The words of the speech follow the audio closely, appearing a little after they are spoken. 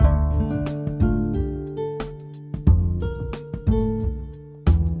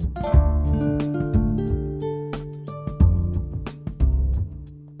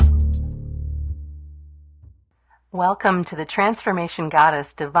Welcome to the Transformation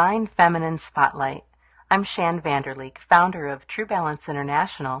Goddess Divine Feminine Spotlight. I'm Shan Vanderleek, founder of True Balance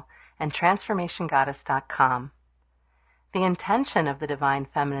International and TransformationGoddess.com. The intention of the Divine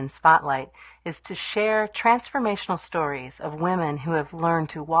Feminine Spotlight is to share transformational stories of women who have learned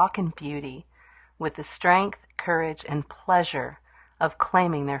to walk in beauty with the strength, courage, and pleasure of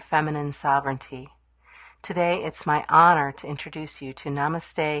claiming their feminine sovereignty. Today, it's my honor to introduce you to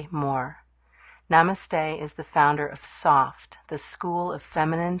Namaste Moore. Namaste is the founder of SOFT, the School of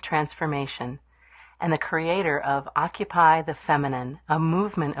Feminine Transformation, and the creator of Occupy the Feminine, a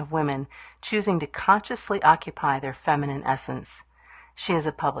movement of women choosing to consciously occupy their feminine essence. She is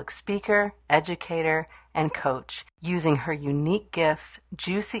a public speaker, educator, and coach, using her unique gifts,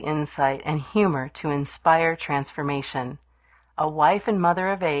 juicy insight, and humor to inspire transformation. A wife and mother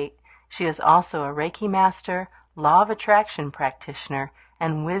of 8, she is also a Reiki master, law of attraction practitioner,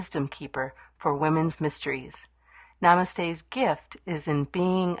 and wisdom keeper for women's mysteries. Namaste's gift is in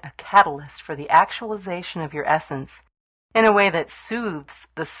being a catalyst for the actualization of your essence in a way that soothes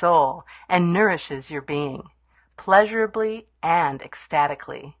the soul and nourishes your being, pleasurably and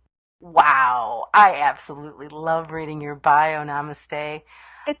ecstatically. Wow, I absolutely love reading your bio, Namaste.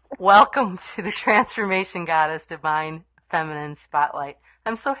 Welcome to the Transformation Goddess Divine Feminine Spotlight.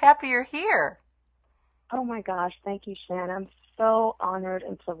 I'm so happy you're here. Oh my gosh, thank you, Shan. I'm so honored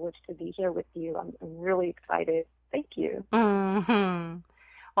and privileged to be here with you. I'm really excited. Thank you. Mm-hmm.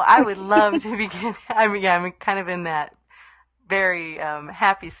 Well, I would love to begin. I'm kind of in that very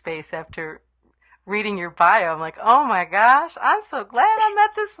happy space after reading your bio. I'm like, oh my gosh, I'm so glad I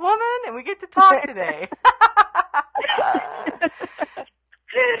met this woman and we get to talk today.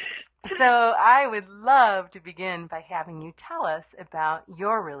 So I would love to begin by having you tell us about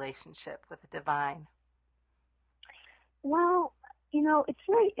your relationship with the divine. Well, it's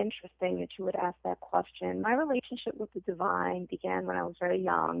very interesting that you would ask that question. My relationship with the divine began when I was very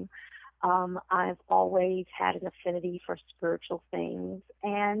young. I've always had an affinity for spiritual things,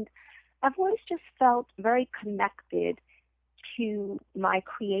 and I've always just felt very connected to my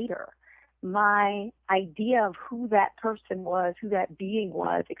creator. My idea of who that person was, who that being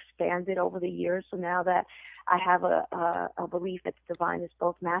was, expanded over the years. So now that I have a belief that the divine is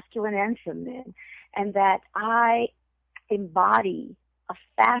both masculine and feminine, and that I embody a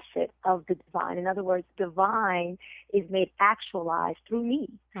facet of the divine. In other words, divine is made actualized through me.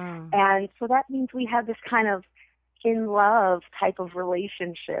 And so that means we have this kind of in love type of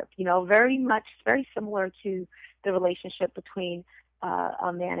relationship, very similar to the relationship between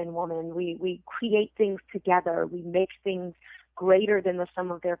a man and woman. We create things together. We make things greater than the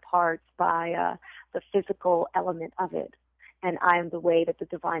sum of their parts by the physical element of it. And I am the way that the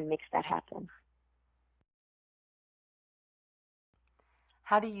divine makes that happen.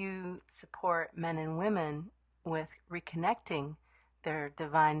 How do you support men and women with reconnecting their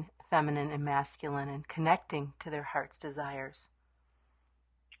divine feminine and masculine and connecting to their heart's desires?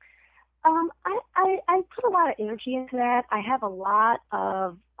 I put a lot of energy into that. I have a lot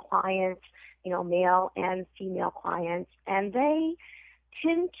of clients, male and female clients, and they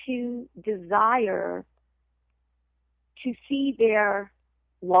tend to desire to see their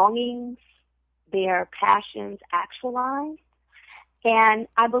longings, their passions actualized. And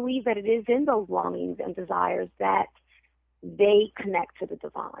I believe that it is in those longings and desires that they connect to the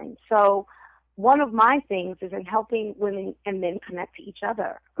divine. So one of my things is in helping women and men connect to each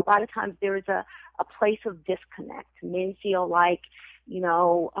other. A lot of times there is a place of disconnect. Men feel like,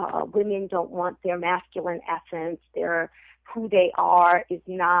 women don't want their masculine essence. Who they are is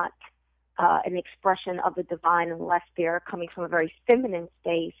not an expression of the divine unless they're coming from a very feminine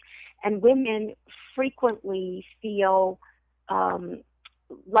space. And women frequently feel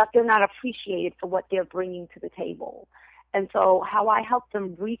like they're not appreciated for what they're bringing to the table. And so how I help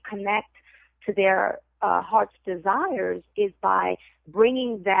them reconnect to their heart's desires is by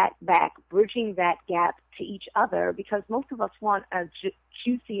bringing that back, bridging that gap to each other, because most of us want a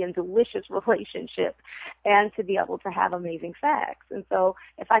juicy and delicious relationship and to be able to have amazing sex. And so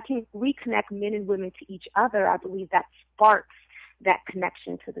if I can reconnect men and women to each other, I believe that sparks that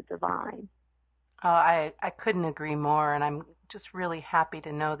connection to the divine. Oh, I couldn't agree more, and I'm just really happy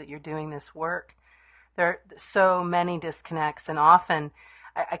to know that you're doing this work. There are so many disconnects, and often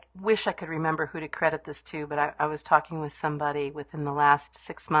I wish I could remember who to credit this to, but I was talking with somebody within the last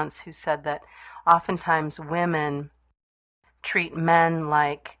 6 months who said that oftentimes women treat men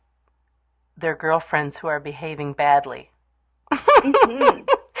like their girlfriends who are behaving badly. Mm-hmm.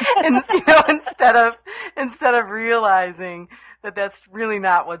 And, instead of realizing that that's really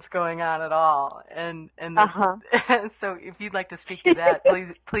not what's going on at all. And so if you'd like to speak to that,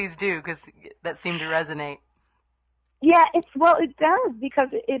 please do, because that seemed to resonate. Yeah, it does, because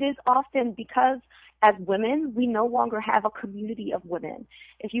it is often because as women, we no longer have a community of women.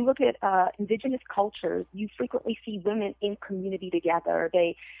 If you look at indigenous cultures, you frequently see women in community together.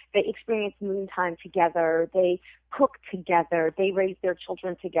 They experience noontime together. They cook together. They raise their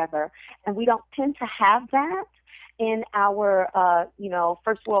children together, and we don't tend to have that in our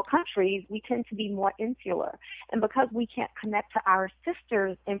first world countries. We tend to be more insular, and because we can't connect to our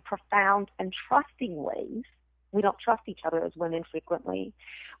sisters in profound and trusting ways, we don't trust each other as women frequently,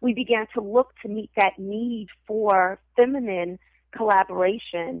 we began to look to meet that need for feminine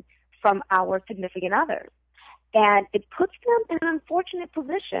collaboration from our significant others. And it puts them in an unfortunate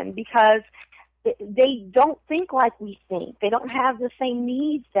position because they don't think like we think. They don't have the same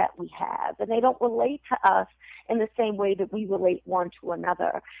needs that we have, and they don't relate to us in the same way that we relate one to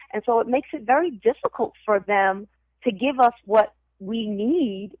another. And so it makes it very difficult for them to give us what we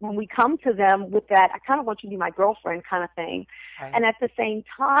need when we come to them with that, I kind of want you to be my girlfriend kind of thing. Right. And at the same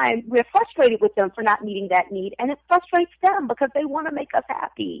time, we're frustrated with them for not meeting that need, and it frustrates them because they want to make us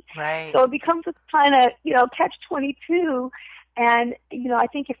happy. Right. So it becomes a kind of, catch-22. And, I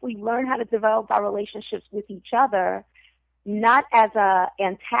think if we learn how to develop our relationships with each other, not as a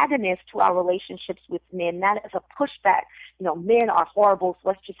antagonist to our relationships with men, not as a pushback, men are horrible, so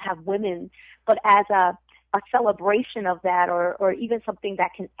let's just have women, but as a celebration of that, or even something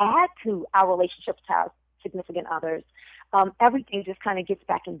that can add to our relationships to our significant others, everything just kind of gets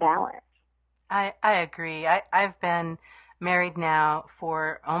back in balance. I agree. I've been married now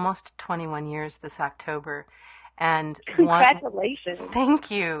for almost 21 years this October. And congratulations.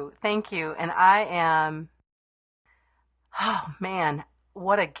 Thank you. And I am, oh man,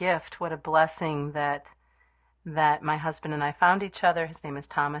 what a gift, what a blessing that my husband and I found each other. His name is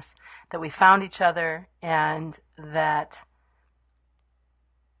Thomas. That we found each other, and that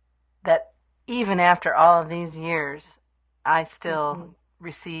even after all of these years, I still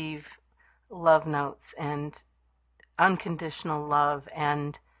receive love notes and unconditional love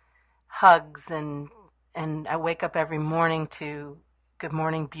and hugs, and I wake up every morning to "Good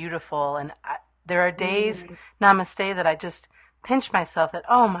morning, beautiful." And there are days, namaste, that I just pinch myself that,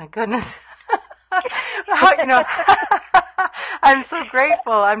 oh my goodness, I'm so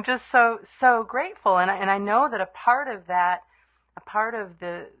grateful. I'm just so grateful, and I know that a part of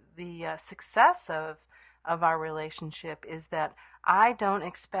the success of our relationship is that I don't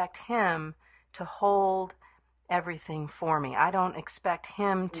expect him to hold everything for me. I don't expect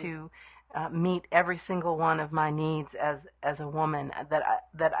him to meet every single one of my needs as a woman.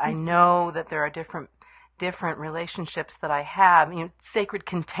 That I know that there are different relationships that I have, sacred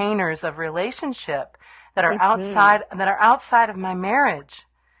containers of relationship that are outside of my marriage.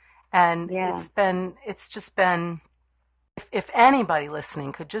 And it's just been, if anybody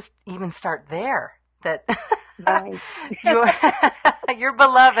listening could just even start there, that your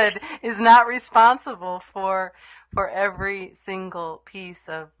beloved is not responsible for every single piece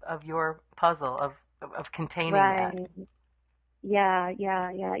of your puzzle of containing that. Yeah.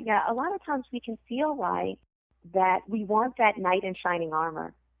 A lot of times we can feel like that we want that knight in shining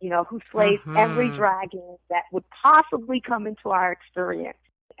armor, who slays every dragon that would possibly come into our experience.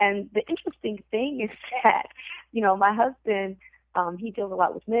 And the interesting thing is that, my husband, he deals a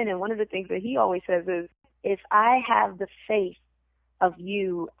lot with men, and one of the things that he always says is, if I have the faith of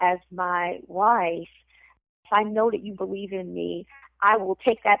you as my wife, if I know that you believe in me, I will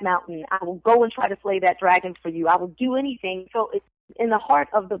take that mountain. I will go and try to slay that dragon for you. I will do anything. So it's in the heart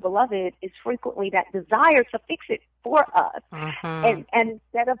of the beloved is frequently that desire to fix it for us. And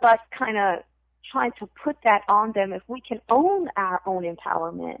instead of us kind of trying to put that on them, if we can own our own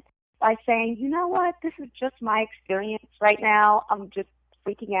empowerment by saying, you know what, this is just my experience right now. I'm just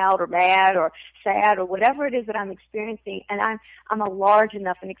freaking out or mad or sad or whatever it is that I'm experiencing, and I'm a large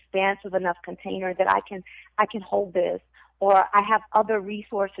enough and expansive enough container that I can hold this, or I have other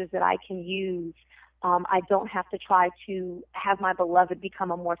resources that I can use. I don't have to try to have my beloved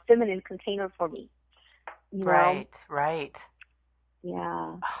become a more feminine container for me. Right.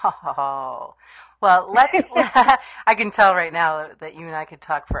 Yeah. Oh, well, I can tell right now that you and I could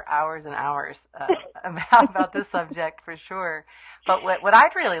talk for hours and hours about this subject for sure. But what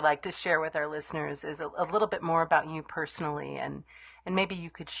I'd really like to share with our listeners is a little bit more about you personally, and maybe you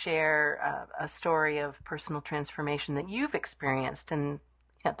could share a story of personal transformation that you've experienced in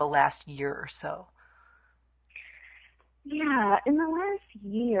the last year or so. Yeah, in the last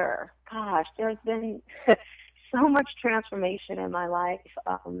year, gosh, there's been so much transformation in my life.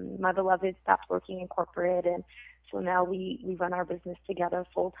 My beloved stopped working in corporate, and so now we run our business together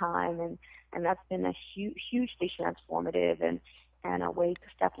full time, and that's been a hugely transformative. And and a way to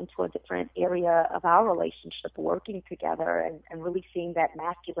step into a different area of our relationship, working together and really seeing that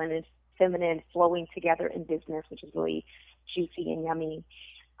masculine and feminine flowing together in business, which is really juicy and yummy.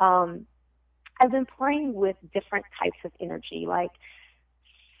 I've been playing with different types of energy. Like,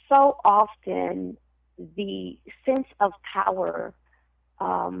 so often the sense of power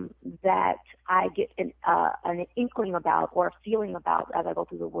that I get an inkling about or a feeling about as I go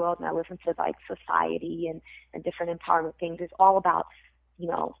through the world and I listen to like society and different empowerment things is all about,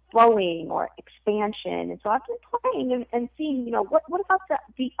 flowing or expansion. And so I've been playing and seeing, what about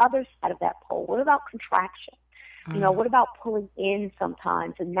the other side of that pole? What about contraction? What about pulling in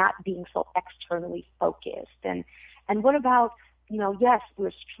sometimes and not being so externally focused? And what about, yes,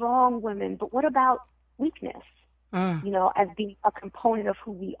 we're strong women, but what about weakness? As being a component of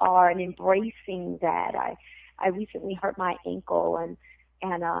who we are and embracing that. I recently hurt my ankle and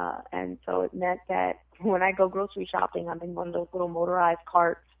so it meant that when I go grocery shopping, I'm in one of those little motorized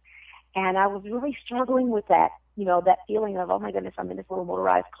carts, and I was really struggling with that, that feeling of, oh my goodness, I'm in this little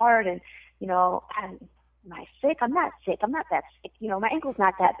motorized cart, and and am I sick? I'm not sick. I'm not that sick. My ankle's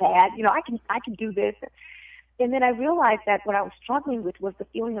not that bad. I can do this. And then I realized that what I was struggling with was the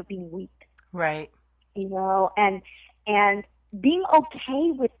feeling of being weak. Right. And being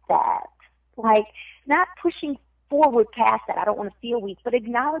okay with that, like not pushing forward past that. I don't want to feel weak, but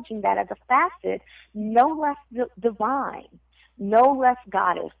acknowledging that as a facet, no less divine, no less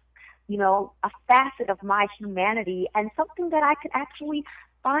goddess, a facet of my humanity and something that I could actually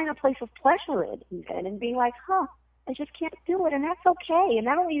find a place of pleasure in even, and being like, I just can't do it, and that's okay. And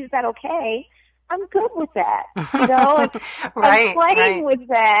not only is that okay, I'm good with that, and right, I'm playing right. with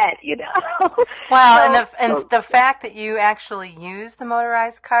that, Well, and the fact that you actually use the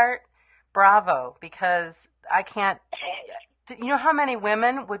motorized cart, bravo, because I can't. How many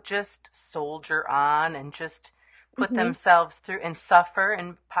women would just soldier on and just put themselves through and suffer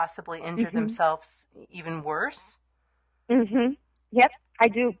and possibly injure themselves even worse? Yep, I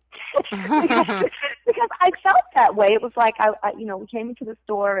do. because I felt that way. It was like we came into the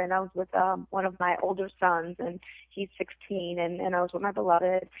store and I was with one of my older sons, and he's 16, and I was with my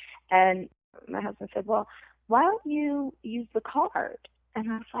beloved, and my husband said, "Well, why don't you use the cart?" And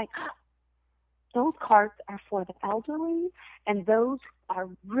I was like, those carts are for the elderly and those are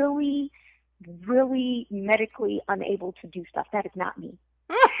really, really medically unable to do stuff. That is not me.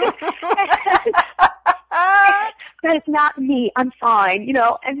 That is not me. I'm fine,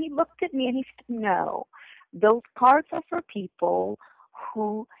 And he looked at me and he said, no, those carts are for people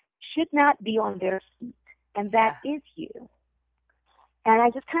who should not be on their feet. And that is you. And I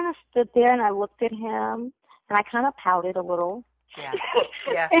just kind of stood there and I looked at him and I kind of pouted a little. Yeah.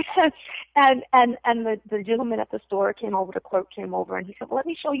 and the gentleman at the store came over, the clerk came over, and he said, well, let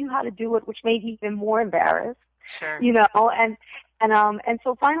me show you how to do it, which made me even more embarrassed. Sure. And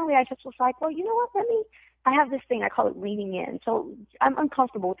so finally I just was like, well, you know what, I have this thing, I call it leaning in. So I'm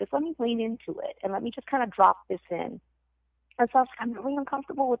uncomfortable with this. Let me lean into it and let me just kind of drop this in. And so I was like, I'm really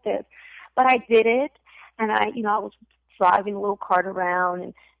uncomfortable with this. But I did it, and I was driving a little cart around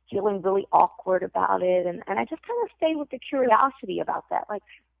and feeling really awkward about it. And I just kind of stayed with the curiosity about that. Like,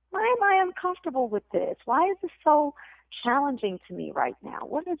 why am I uncomfortable with this? Why is this so challenging to me right now?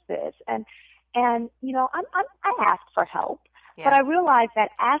 What is this? And I asked for help, but I realized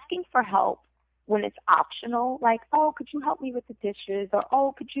that asking for help when it's optional, like, oh, could you help me with the dishes? Or,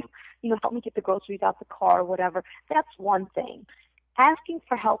 oh, could you, help me get the groceries out the car or whatever? That's one thing. Asking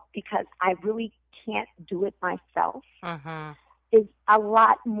for help because I really can't do it myself is a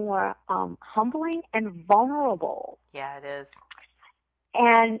lot more humbling and vulnerable. Yeah, it is.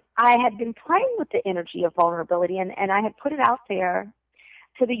 And I had been playing with the energy of vulnerability, and I had put it out there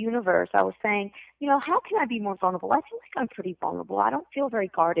to the universe. I was saying, how can I be more vulnerable? I feel like I'm pretty vulnerable. I don't feel very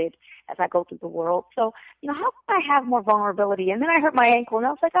guarded as I go through the world. So, how can I have more vulnerability? And then I hurt my ankle, and I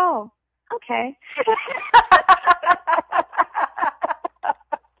was like, oh, okay.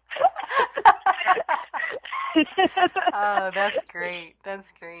 Oh, that's great.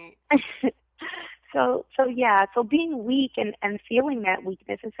 That's great. So being weak and feeling that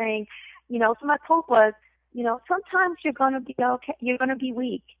weakness and saying, so my quote was, sometimes you're going to be okay, you're going to be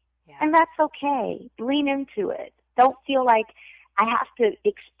weak, and that's okay. Lean into it. Don't feel like I have to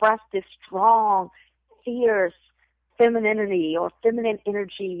express this strong, fierce femininity or feminine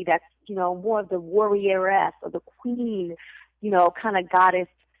energy that's, more of the warrioress or the queen, kind of goddess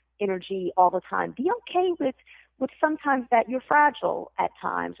energy all the time. Be okay with sometimes that you're fragile at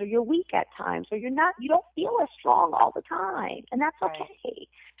times, or you're weak at times, or you don't feel as strong all the time, and that's okay.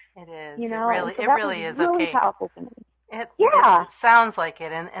 It is. It really is okay. Really powerful for me. It sounds like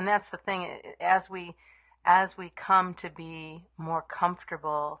it, and that's the thing. As we as we come to be more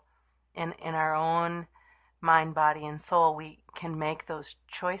comfortable in our own mind, body, and soul, we can make those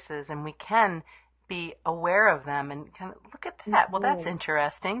choices, and we can be aware of them and kind of look at that. Well, that's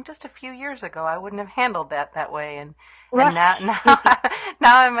interesting. Just a few years ago, I wouldn't have handled that way, and now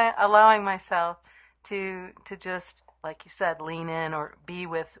I'm allowing myself to just, like you said, lean in or be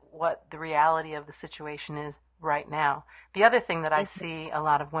with what the reality of the situation is right now. The other thing that I see a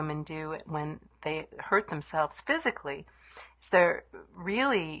lot of women do when they hurt themselves physically is they're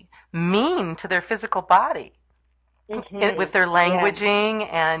really mean to their physical body. With their languaging,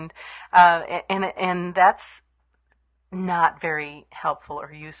 and that's not very helpful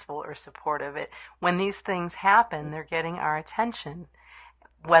or useful or supportive. When these things happen, they're getting our attention,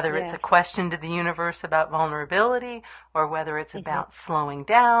 whether it's a question to the universe about vulnerability, or whether it's about slowing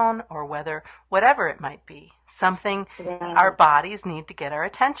down, or whatever it might be. Something our bodies need to get our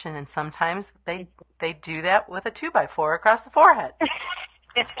attention, and sometimes they do that with a 2x4 across the forehead.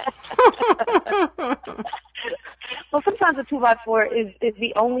 Well, sometimes a 2x4 is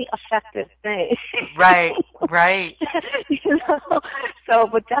the only effective thing. Right.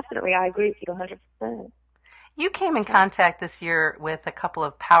 But definitely, I agree with you 100%. You came in contact this year with a couple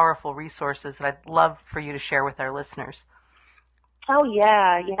of powerful resources that I'd love for you to share with our listeners. Oh,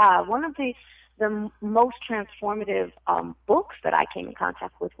 yeah. One of the most transformative books that I came in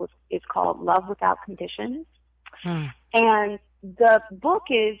contact with is called Love Without Conditions. And the book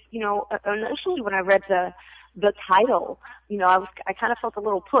is, initially when I read the title, I kind of felt a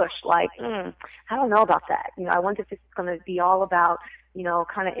little push, like, I don't know about that. I wonder if it's going to be all about,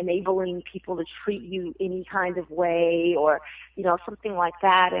 kind of enabling people to treat you any kind of way, or, something like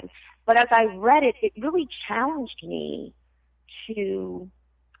that. But as I read it, it really challenged me to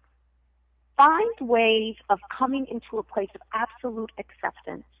find ways of coming into a place of absolute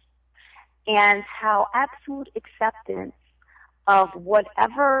acceptance, and how absolute acceptance of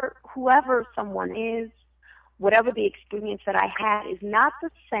whoever someone is, whatever the experience that I had, is not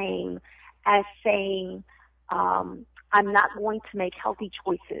the same as saying, I'm not going to make healthy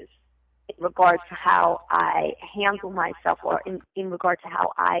choices in regards to how I handle myself, or in regard to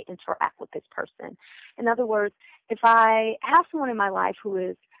how I interact with this person. In other words, if I have someone in my life who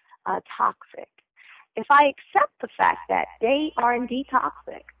is toxic, if I accept the fact that they are indeed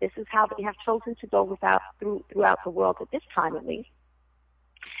toxic, this is how they have chosen to go throughout the world at this time at least,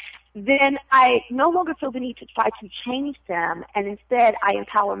 then I no longer feel the need to try to change them, and instead I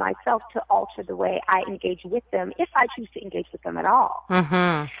empower myself to alter the way I engage with them, if I choose to engage with them at all.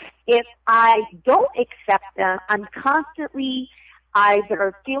 If I don't accept them, I'm constantly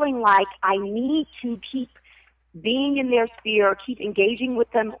either feeling like I need to keep being in their sphere, keep engaging with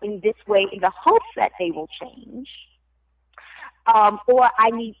them in this way in the hopes that they will change, or I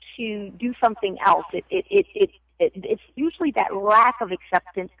need to do something else. It's usually that lack of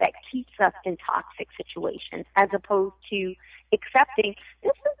acceptance that keeps us in toxic situations, as opposed to accepting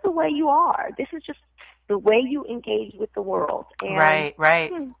this is the way you are. This is just the way you engage with the world. And right.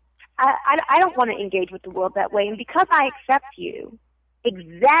 I don't want to engage with the world that way. And because I accept you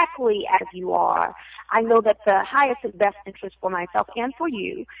exactly as you are, I know that the highest and best interest for myself and for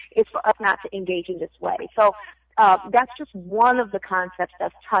you is for us not to engage in this way. So that's just one of the concepts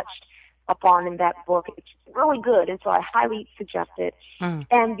that's touched upon in that book. It's really good, and so I highly suggest it.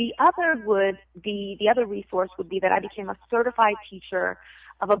 And the other resource would be that I became a certified teacher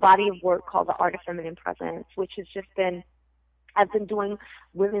of a body of work called The Art of Feminine Presence, which has just been, I've been doing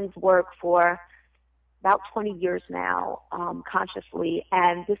women's work for about 20 years now, consciously,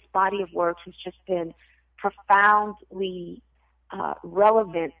 and this body of work has just been profoundly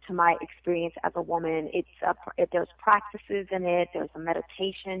relevant to my experience as a woman. There's practices in it, there's a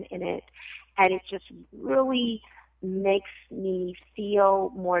meditation in it, and it just really makes me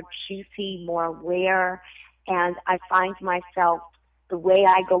feel more juicy, more aware, and I find myself, the way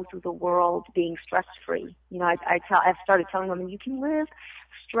I go through the world, being stress-free. I've started telling women, you can live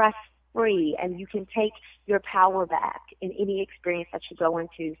stress-free, and you can take your power back in any experience that you go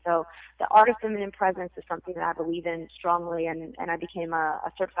into. So the Art of Feminine Presence is something that I believe in strongly, and I became a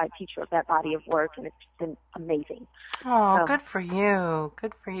certified teacher of that body of work, and it's been amazing. Oh, so, good for you.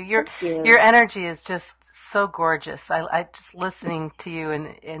 Good for you. Your energy is just so gorgeous. I just listening to you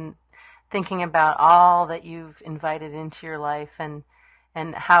and thinking about all that you've invited into your life and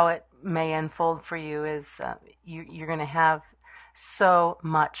how it may unfold for you is you're going to have so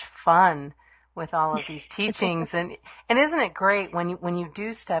much fun with all of these teachings, and isn't it great when you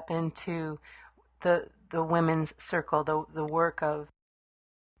do step into the women's circle, the work of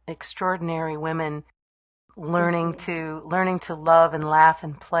extraordinary women Mhm. learning to love and laugh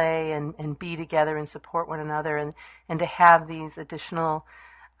and play and be together and support one another and to have these additional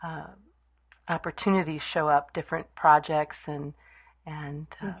uh, opportunities show up, different projects and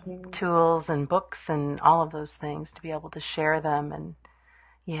Mhm. tools and books and all of those things to be able to share them. And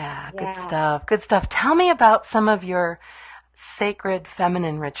yeah, good Yeah. stuff. Good stuff. Tell me about some of your sacred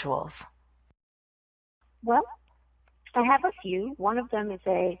feminine rituals. Well, I have a few. One of them is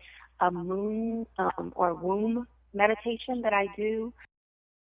a moon or womb meditation that I do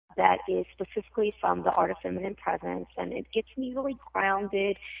that is specifically from the Art of Feminine Presence, and it gets me really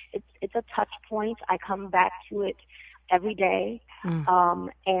grounded. It's a touch point. I come back to it every day, Mm,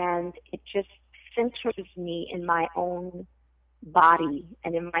 and it just centers me in my own body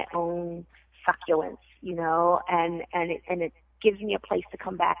and in my own succulence, and it gives me a place to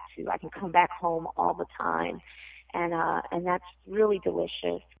come back to. I can come back home all the time, and that's really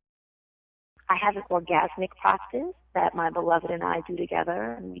delicious. I have an orgasmic practice that my beloved and I do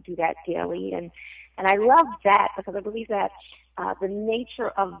together, and we do that daily. And I love that because I believe that the nature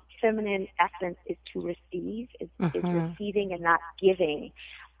of feminine essence is to receive, is mm-hmm. receiving and not giving.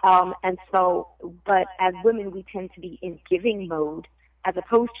 And so, but as women, we tend to be in giving mode as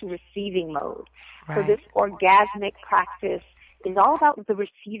opposed to receiving mode. So Right. this orgasmic practice is all about the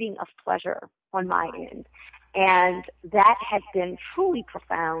receiving of pleasure on my end. And that has been truly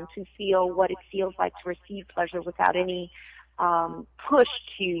profound to feel what it feels like to receive pleasure without any push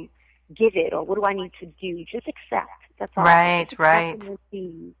to give it or what do I need to do. Just accept. That's all. Just Right, accept and right.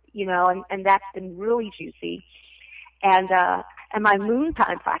 receive, and that's been really juicy. And my moon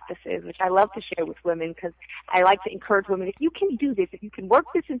time practices, which I love to share with women because I like to encourage women, if you can do this, if you can work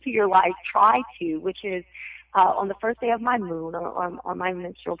this into your life, try to, which is on the first day of my moon or my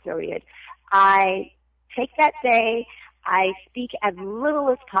menstrual period, I take that day, I speak as little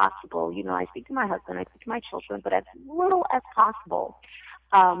as possible. I speak to my husband, I speak to my children, but as little as possible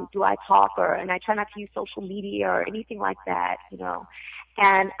do I talk and I try not to use social media or anything like that.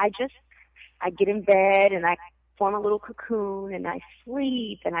 And I get in bed and I form a little cocoon and I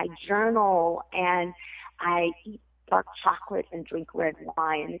sleep and I journal and I eat dark chocolate and drink red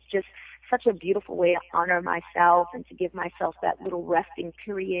wine. It's just such a beautiful way to honor myself and to give myself that little resting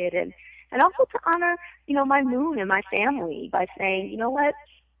period and also to honor, my moon and my family by saying, you know what,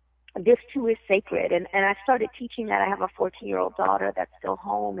 this too is sacred. And I started teaching that. I have a 14-year-old daughter that's still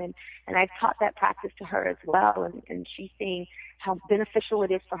home, and I've taught that practice to her as well. And she's seeing how beneficial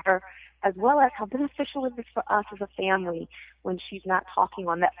it is for her, as well as how beneficial it is for us as a family when she's not talking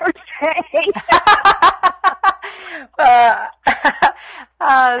on that first day.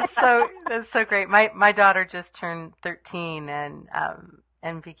 uh, so that's so great. My daughter just turned 13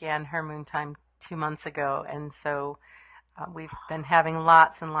 and began her moon time 2 months ago, and so we've been having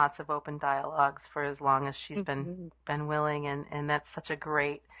lots and lots of open dialogues for as long as she's Mhm. been willing, and that's such a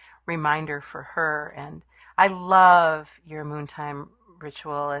great reminder for her. And I love your moontime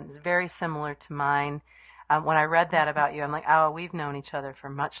ritual, and it's very similar to mine. When I read that about you, I'm like, oh, we've known each other for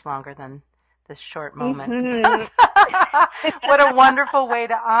much longer than this short moment Mhm. because what a wonderful way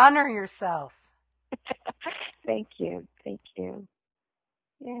to honor yourself. Thank you. Thank you.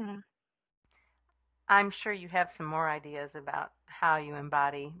 Yeah. I'm sure you have some more ideas about how you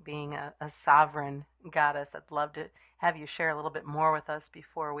embody being a sovereign goddess. I'd love to have you share a little bit more with us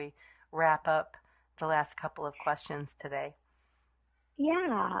before we wrap up the last couple of questions today.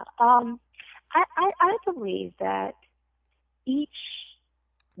 Yeah. I believe that each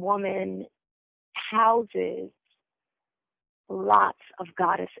woman houses lots of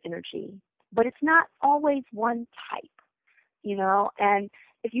goddess energy, but it's not always one type. And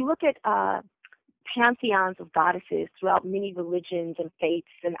if you look at pantheons of goddesses throughout many religions and faiths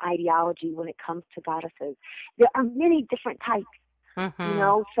and ideology when it comes to goddesses, there are many different types.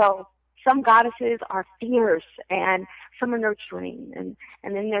 Mm-hmm. So some goddesses are fierce and some are nurturing and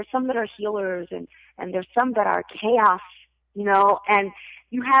then there's some that are healers and there's some that are chaos, and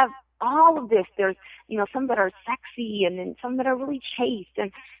you have all of this. There's, some that are sexy and then some that are really chaste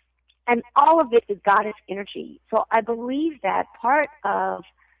and all of it is goddess energy. So I believe that part of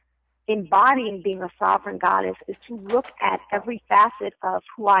embodying being a sovereign goddess is to look at every facet of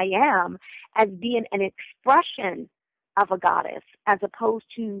who I am as being an expression of a goddess, as opposed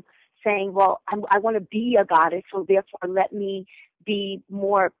to saying, well, I want to be a goddess, so therefore let me be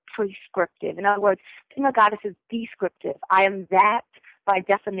more prescriptive. In other words, being a goddess is descriptive. I am that by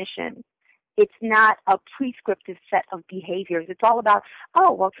definition. It's not a prescriptive set of behaviors. It's all about,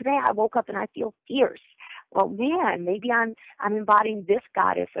 oh, well, today I woke up and I feel fierce. Well, man, maybe I'm embodying this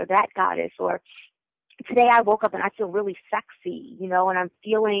goddess or that goddess, or today I woke up and I feel really sexy, and I'm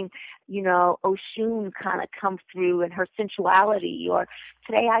feeling, Oshun kind of come through and her sensuality. Or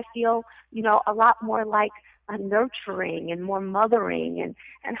today I feel, a lot more like a nurturing and more mothering and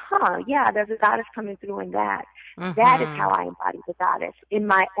yeah, there's a goddess coming through in that. Mm-hmm. That is how I embody the goddess in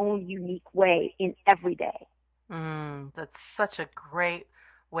my own unique way in every day. That's such a great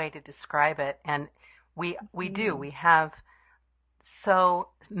way to describe it. And we do. We have so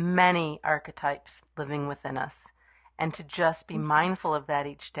many archetypes living within us. And to just be mindful of that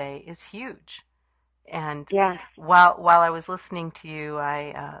each day is huge. And yes. while I was listening to you,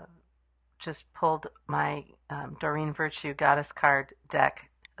 I just pulled my Doreen Virtue Goddess card deck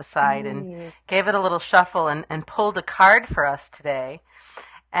aside and gave it a little shuffle and pulled a card for us today.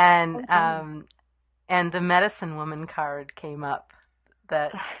 And and the Medicine Woman card came up,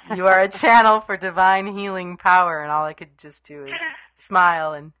 that you are a channel for divine healing power, and all I could just do is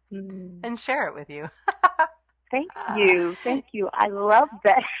smile and share it with you. Thank you. I love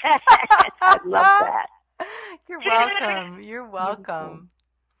that. I love that. You're welcome. You're welcome.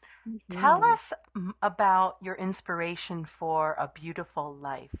 Tell us about your inspiration for a beautiful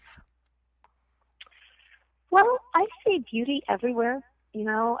life. Well, I see beauty everywhere.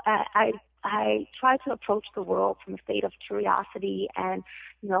 I try to approach the world from a state of curiosity and,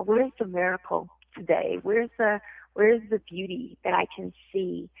 where's the miracle today? Where's the beauty that I can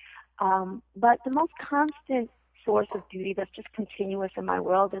see? But the most constant source of beauty that's just continuous in my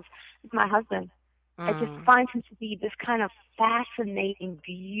world is my husband. I just find him to be this kind of fascinating,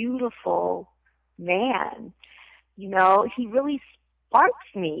 beautiful man. He really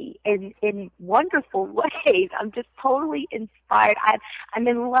sparks me in wonderful ways. I'm just totally inspired. I'm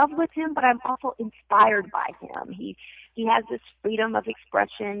in love with him, but I'm also inspired by him. He has this freedom of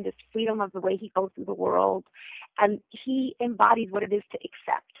expression, this freedom of the way he goes through the world, and he embodies what it is to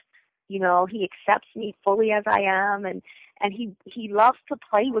accept. He accepts me fully as I am, and he loves to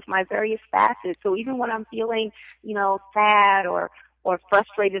play with my various facets. So even when I'm feeling, sad or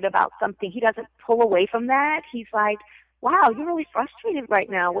frustrated about something, he doesn't pull away from that. He's like, wow, you're really frustrated right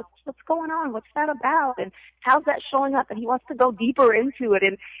now. What's going on? What's that about? And how's that showing up? And he wants to go deeper into it.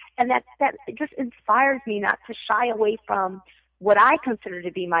 And that it just inspires me not to shy away from what I consider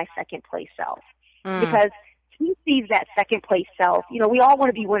to be my second place self. Because he sees that second place self. We all want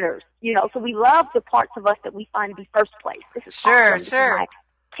to be winners, so we love the parts of us that we find to be first place. This is sure. awesome. This is my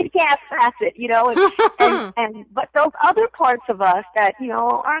kick-ass facet, and but those other parts of us that,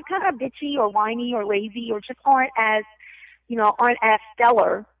 aren't kind of bitchy or whiny or lazy or just aren't as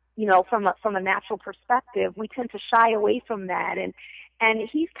stellar, from a natural perspective, we tend to shy away from that. And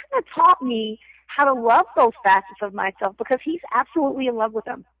he's kind of taught me how to love those facets of myself because he's absolutely in love with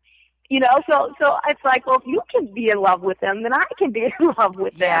them. So it's like, well, if you can be in love with them, then I can be in love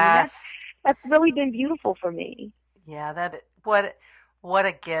with them. Yes. That's really been beautiful for me. Yeah, what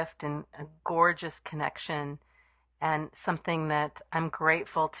a gift and a gorgeous connection, and something that I'm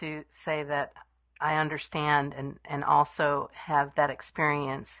grateful to say that I understand and also have that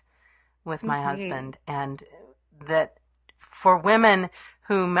experience with my husband. And that for women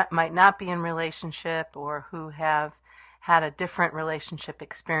who might not be in relationship or who have had a different relationship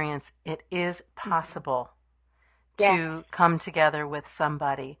experience, it is possible to come together with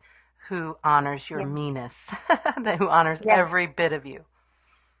somebody who honors your meanness, who honors every bit of you.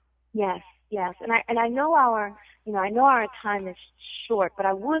 Yes. And I know our time is short, but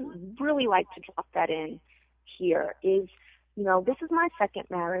I would really like to drop that in here is, this is my second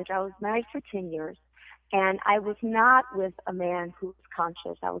marriage. I was married for 10 years, and I was not with a man who was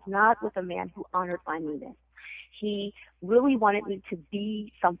conscious. I was not with a man who honored my newness. He really wanted me to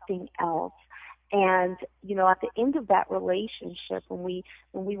be something else. And, at the end of that relationship, when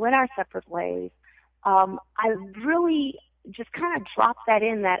we went our separate ways, I really just kind of dropped that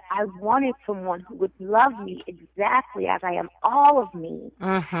in, that I wanted someone who would love me exactly as I am, all of me.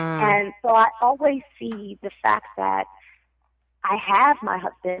 And so I always see the fact that I have my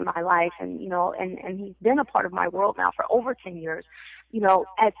husband in my life, and he's been a part of my world now for over 10 years.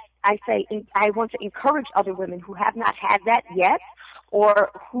 As I say, I want to encourage other women who have not had that yet, or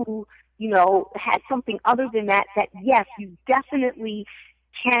who, had something other than that yes, you definitely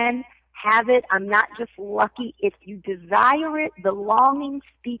can have it. I'm not just lucky. If you desire it, the longing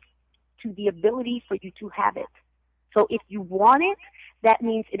speaks to the ability for you to have it. So if you want it, that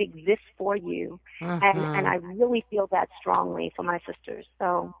means it exists for you. And I really feel that strongly for my sisters.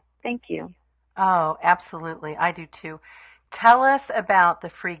 So thank you. Oh, absolutely. I do too. Tell us about the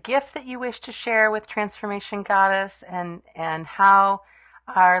free gift that you wish to share with Transformation Goddess, and how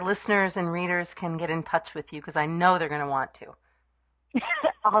our listeners and readers can get in touch with you, because I know they're going to want to.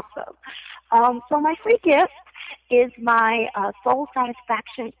 Awesome. So my free gift is my Soul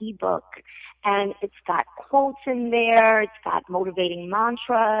Satisfaction ebook, and it's got quotes in there. It's got motivating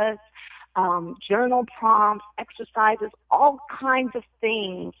mantras, journal prompts, exercises, all kinds of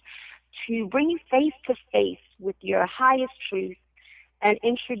things to bring you face to face with your highest truth and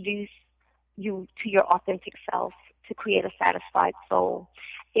introduce you to your authentic self to create a satisfied soul.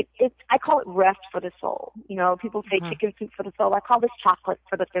 I call it rest for the soul. You know, people say chicken soup for the soul. I call this chocolate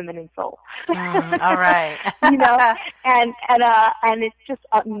for the feminine soul. All right. You know, and it's just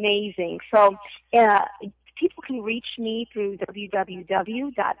amazing. So, people can reach me through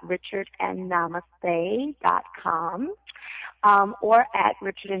www.richardandnamaste.com. Or at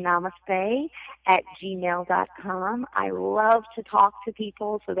richardandnamaste@gmail.com. I love to talk to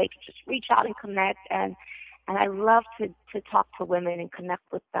people so they can just reach out and connect, and I love to talk to women and connect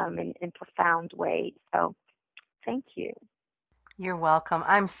with them in profound ways. So thank you. You're welcome.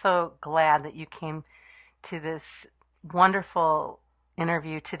 I'm so glad that you came to this wonderful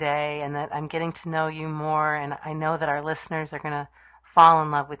interview today and that I'm getting to know you more, and I know that our listeners are going to fall in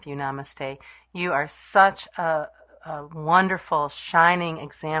love with you, Namaste. You are such a wonderful, shining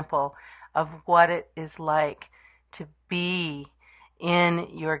example of what it is like to be in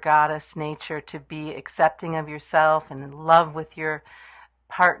your goddess nature, to be accepting of yourself and in love with your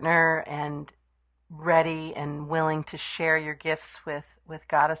partner and ready and willing to share your gifts with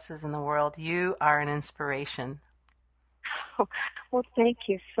goddesses in the world. You are an inspiration. Well, thank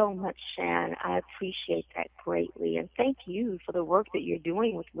you so much, Shan. I appreciate that greatly. And thank you for the work that you're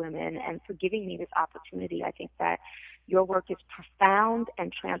doing with women and for giving me this opportunity. I think that your work is profound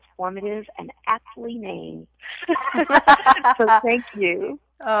and transformative and aptly named. So thank you.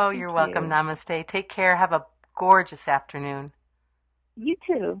 Oh, you're welcome. Namaste. Take care. Have a gorgeous afternoon. You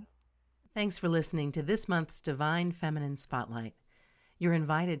too. Thanks for listening to this month's Divine Feminine Spotlight. You're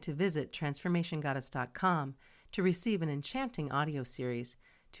invited to visit transformationgoddess.com to receive an enchanting audio series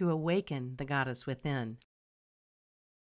to awaken the goddess within.